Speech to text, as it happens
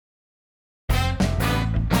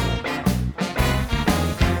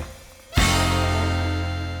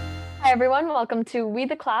Hi, everyone. Welcome to We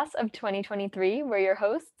the Class of 2023. We're your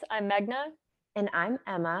hosts. I'm Megna. And I'm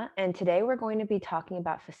Emma, and today we're going to be talking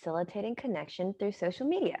about facilitating connection through social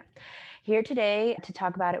media. Here today to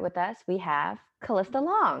talk about it with us, we have Callista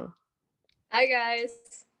Long. Hi guys.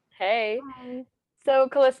 Hey. Hi. So,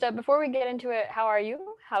 Callista, before we get into it, how are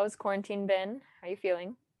you? How's quarantine been? How are you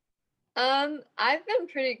feeling? I've been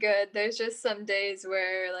pretty good. There's just some days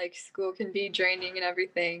where like school can be draining and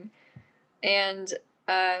everything. And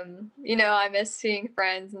I miss seeing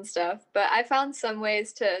friends and stuff, but I found some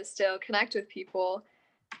ways to still connect with people,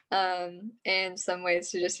 and some ways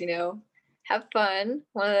to just, have fun.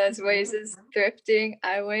 One of those ways is thrifting.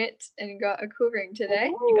 I went and got a cool ring today.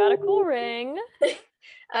 You got a cool ring.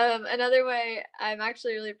 Another way I'm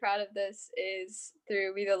actually really proud of this is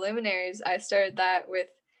through We the Luminaries. I started that with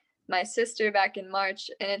my sister back in March,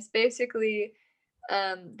 and it's basically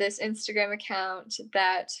this Instagram account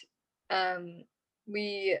that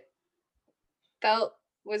we felt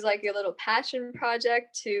was like a little passion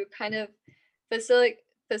project to kind of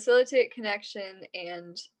facilitate connection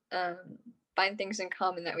and find things in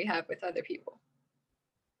common that we have with other people.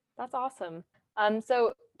 That's awesome.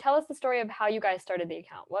 So tell us the story of how you guys started the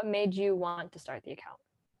account. What made you want to start the account?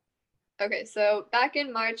 Okay, so back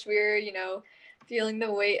in March, we were, feeling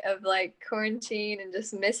the weight of like quarantine and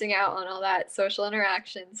just missing out on all that social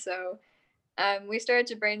interaction. So we started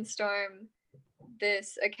to brainstorm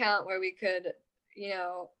this account where we could,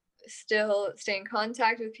 still stay in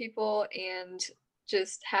contact with people and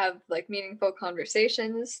just have like meaningful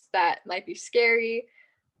conversations that might be scary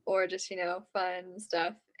or just, fun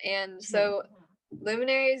stuff. And so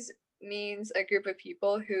Luminaries means a group of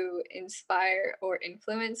people who inspire or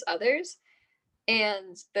influence others.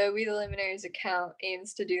 And the We the Luminaries account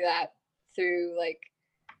aims to do that through like,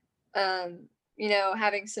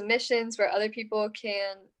 having submissions where other people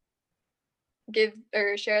can give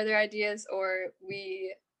or share their ideas, or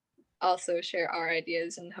we also share our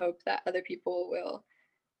ideas and hope that other people will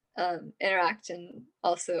interact and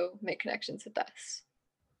also make connections with us.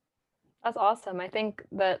 That's awesome. I think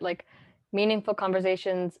that like meaningful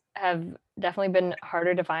conversations have definitely been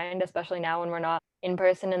harder to find, especially now when we're not in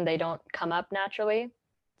person and they don't come up naturally.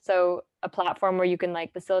 So a platform where you can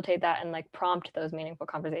like facilitate that and like prompt those meaningful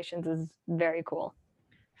conversations is very cool.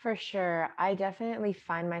 For sure. I definitely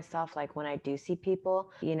find myself like when I do see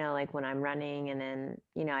people, like when I'm running and then,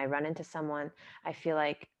 I run into someone, I feel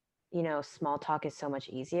like, small talk is so much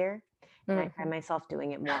easier. And I find myself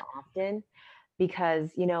doing it more often because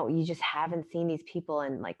you just haven't seen these people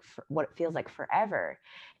in like what it feels like forever.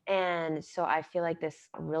 And so I feel like this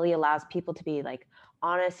really allows people to be like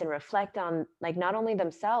honest and reflect on like not only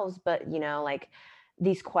themselves but like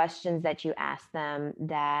these questions that you ask them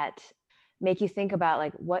that make you think about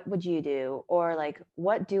like what would you do, or like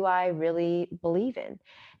what do I really believe in.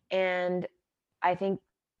 And I think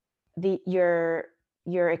the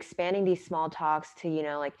you're expanding these small talks to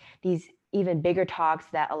like these even bigger talks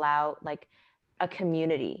that allow like a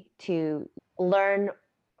community to learn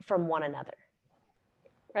from one another.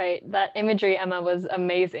 Right. That imagery, Emma, was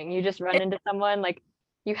amazing. You just run into someone like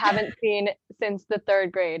you haven't seen since the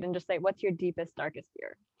third grade and just say, what's your deepest, darkest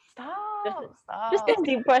fear? Just just Stop. these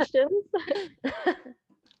deep questions.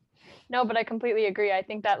 No, but I completely agree. I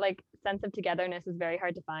think that like sense of togetherness is very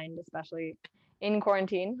hard to find, especially in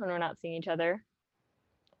quarantine when we're not seeing each other.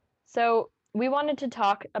 So we wanted to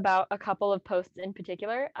talk about a couple of posts in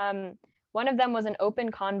particular. One of them was an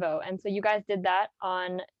open convo, and so you guys did that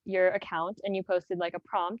on your account, and you posted like a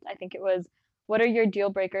prompt. I think it was, "What are your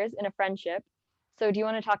deal breakers in a friendship?" So do you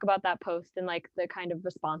want to talk about that post and like the kind of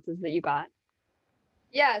responses that you got?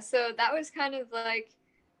 Yeah, so that was kind of like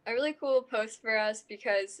a really cool post for us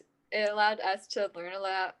because it allowed us to learn a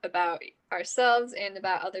lot about ourselves and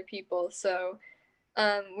about other people. So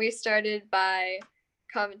we started by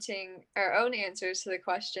commenting our own answers to the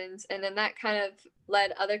questions, and then that kind of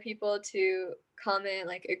led other people to comment,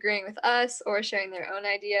 like agreeing with us or sharing their own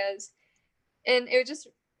ideas. And it was just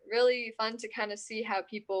really fun to kind of see how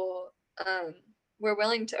people were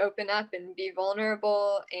willing to open up and be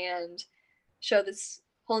vulnerable and show this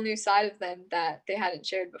whole new side of them that they hadn't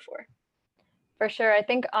shared before. For sure. I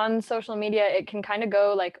think on social media, it can kind of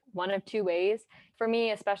go like one of two ways. For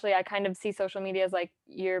me, especially, I kind of see social media as like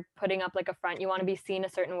you're putting up like a front. You want to be seen a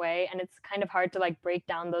certain way. And it's kind of hard to like break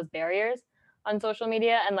down those barriers on social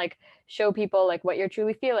media and like show people like what you're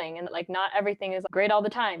truly feeling. And like not everything is great all the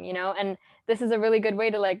time, you know? And this is a really good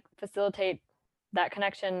way to like facilitate that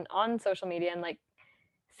connection on social media. And like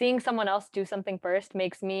seeing someone else do something first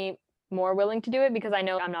makes me more willing to do it because I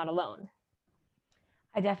know I'm not alone.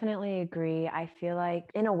 I definitely agree. I feel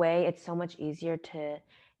like in a way it's so much easier to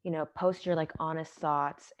post your like honest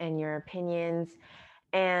thoughts and your opinions,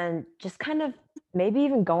 and just kind of maybe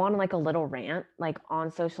even go on like a little rant like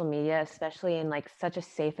on social media, especially in like such a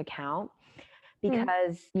safe account, Hmm.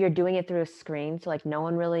 because you're doing it through a screen, so like no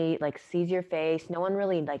one really like sees your face, no one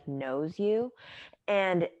really like knows you.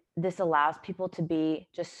 And this allows people to be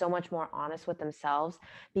just so much more honest with themselves,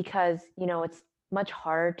 because it's much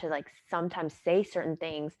harder to like sometimes say certain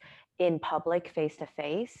things in public face to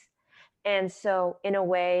face. And so in a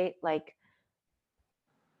way, like,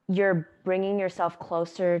 you're bringing yourself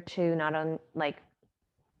closer to not on like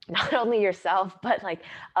not only yourself but like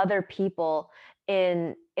other people,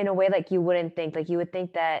 in a way like you wouldn't think. Like you would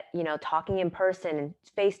think that talking in person and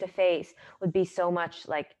face to face would be so much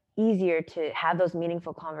like easier to have those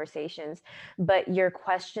meaningful conversations, but your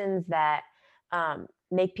questions that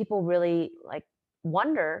make people really like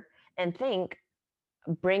wonder and think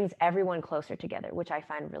brings everyone closer together, which I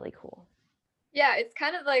find really cool. Yeah, it's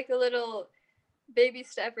kind of like a little baby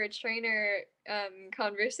step or trainer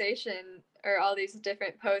conversation, or all these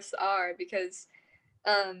different posts are, because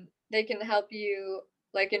they can help you,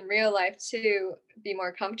 like in real life too, be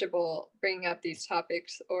more comfortable bringing up these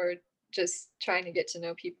topics, or just trying to get to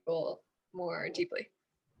know people more deeply.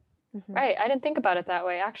 Mhm. Right. I didn't think about it that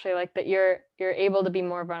way actually, like that you're able to be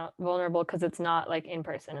more vulnerable because it's not like in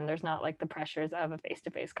person and there's not like the pressures of a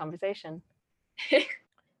face-to-face conversation.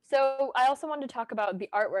 So I also wanted to talk about the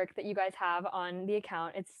artwork that you guys have on the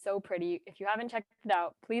account. It's so pretty. If you haven't checked it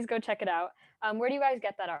out, please go check it out. Where do you guys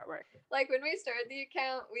get that artwork? Like when we started the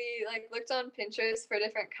account, we like looked on Pinterest for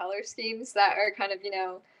different color schemes that are kind of,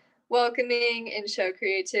 welcoming and show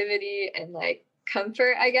creativity and like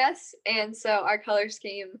comfort, I guess. And so our color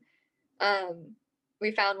scheme, um,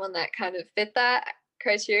 we found one that kind of fit that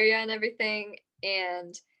criteria and everything.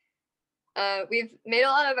 And we've made a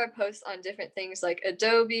lot of our posts on different things like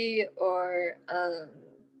Adobe, or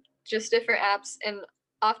just different apps. And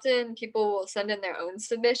often people will send in their own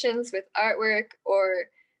submissions with artwork or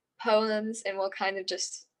poems, and we'll kind of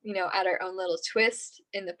just, add our own little twist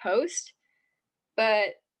in the post.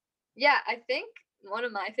 But yeah, I think one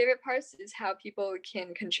of my favorite parts is how people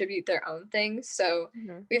can contribute their own things. So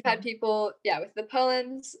Mhm. we've had people, yeah, with the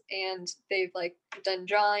poems, and they've like done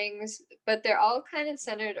drawings, but they're all kind of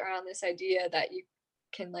centered around this idea that you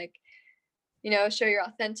can like, show your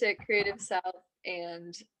authentic creative self,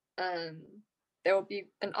 and um there will be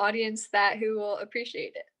an audience that who will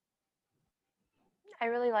appreciate it. I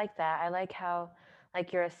really like that. I like how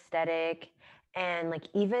like your aesthetic, and like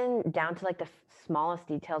even down to like the smallest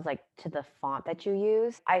details, like to the font that you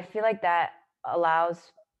use. I feel like that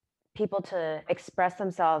allows people to express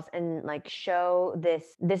themselves and like show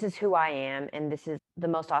this is who I am and this is the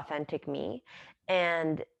most authentic me.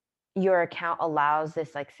 And your account allows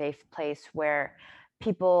this like safe place where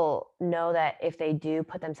people know that if they do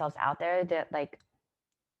put themselves out there, that like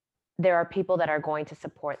there are people that are going to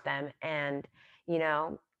support them and you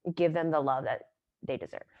know give them the love that they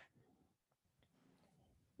deserve.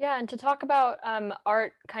 Yeah, and to talk about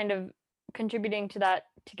art kind of contributing to that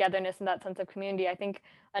togetherness and that sense of community, I think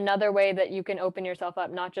another way that you can open yourself up,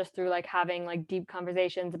 not just through like having like deep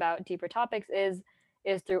conversations about deeper topics, is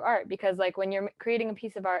through art. Because like when you're creating a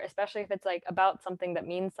piece of art, especially if it's like about something that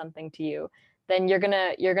means something to you, then you're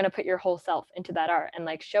gonna put your whole self into that art, and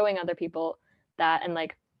like showing other people that and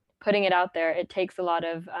like putting it out there. It takes a lot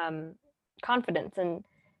of confidence, and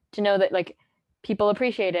to know that like people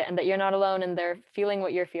appreciate it and that you're not alone and they're feeling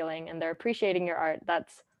what you're feeling and they're appreciating your art. That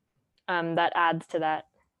adds to that,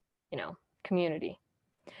 community.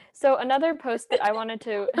 So another post that I wanted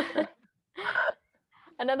to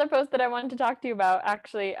another post that I wanted to talk to you about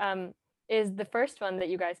actually is the first one that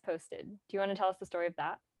you guys posted. Do you want to tell us the story of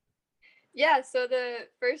that? Yeah, so the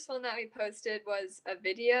first one that we posted was a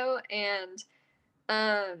video, and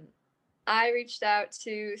um I reached out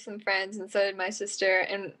to some friends, and so did my sister,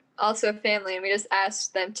 and also family, and we just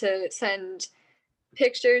asked them to send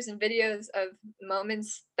pictures and videos of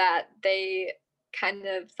moments that they kind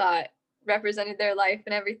of thought represented their life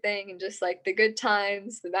and everything, and just like the good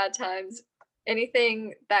times, the bad times,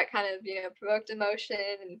 anything that kind of, provoked emotion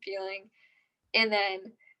and feeling. And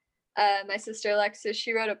then my sister Alexis,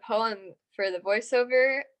 she wrote a poem for the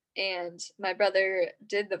voiceover, and my brother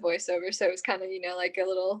did the voiceover. So it was kind of, like a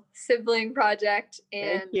little sibling project.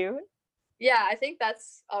 Very And cute. yeah, I think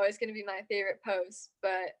that's always going to be my favorite post.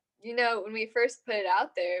 But, when we first put it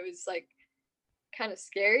out there, it was like kind of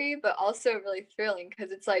scary, but also really thrilling,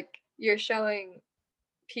 because it's like you're showing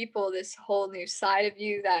people this whole new side of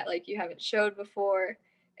you that like you haven't showed before.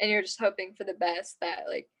 And you're just hoping for the best, that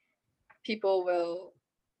like people will,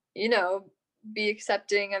 you know, be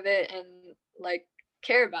accepting of it and like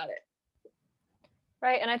care about it.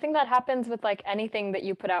 Right, and I think that happens with, like, anything that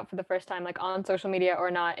you put out for the first time, like, on social media or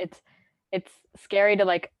not. It's scary to,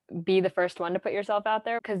 like, be the first one to put yourself out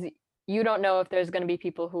there because you don't know if there's gonna be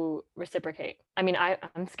people who reciprocate. I mean,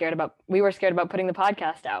 I'm scared about we were scared about putting the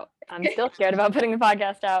podcast out. I'm still scared about putting the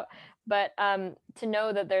podcast out, but, to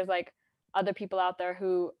know that there's, like, other people out there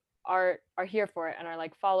who are here for it and are,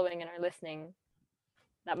 like, following and are listening,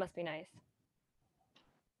 that must be nice.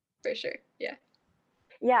 For sure. Yeah.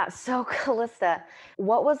 Yeah. So, Callista,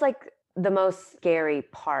 what was like the most scary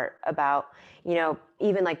part about,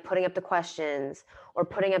 even like putting up the questions or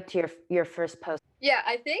putting up to your first post? Yeah,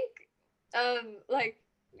 I think like,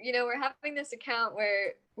 we're having this account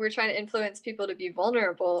where we're trying to influence people to be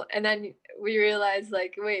vulnerable, and then we realize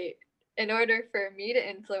like, wait, in order for me to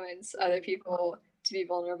influence other people to be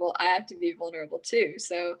vulnerable, I have to be vulnerable too.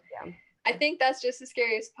 So Yeah. I think that's just the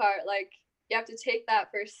scariest part. Like, you have to take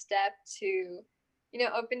that first step to,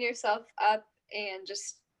 open yourself up and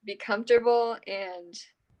just be comfortable. And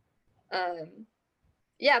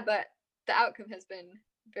yeah, but the outcome has been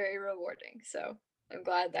very rewarding. So I'm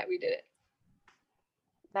glad that we did it.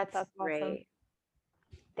 That's That's awesome. great.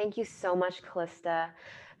 Thank you so much, Callista,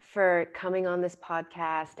 for coming on this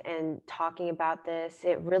podcast and talking about this.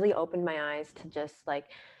 It really opened my eyes to just like,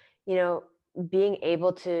 you know, being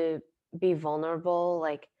able to be vulnerable,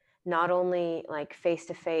 like not only like face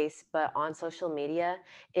to face, but on social media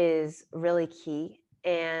is really key.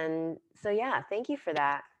 And so, yeah, thank you for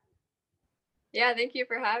that. Yeah, thank you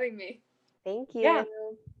for having me. Thank Yeah.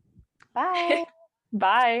 you. Bye.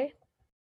 Bye.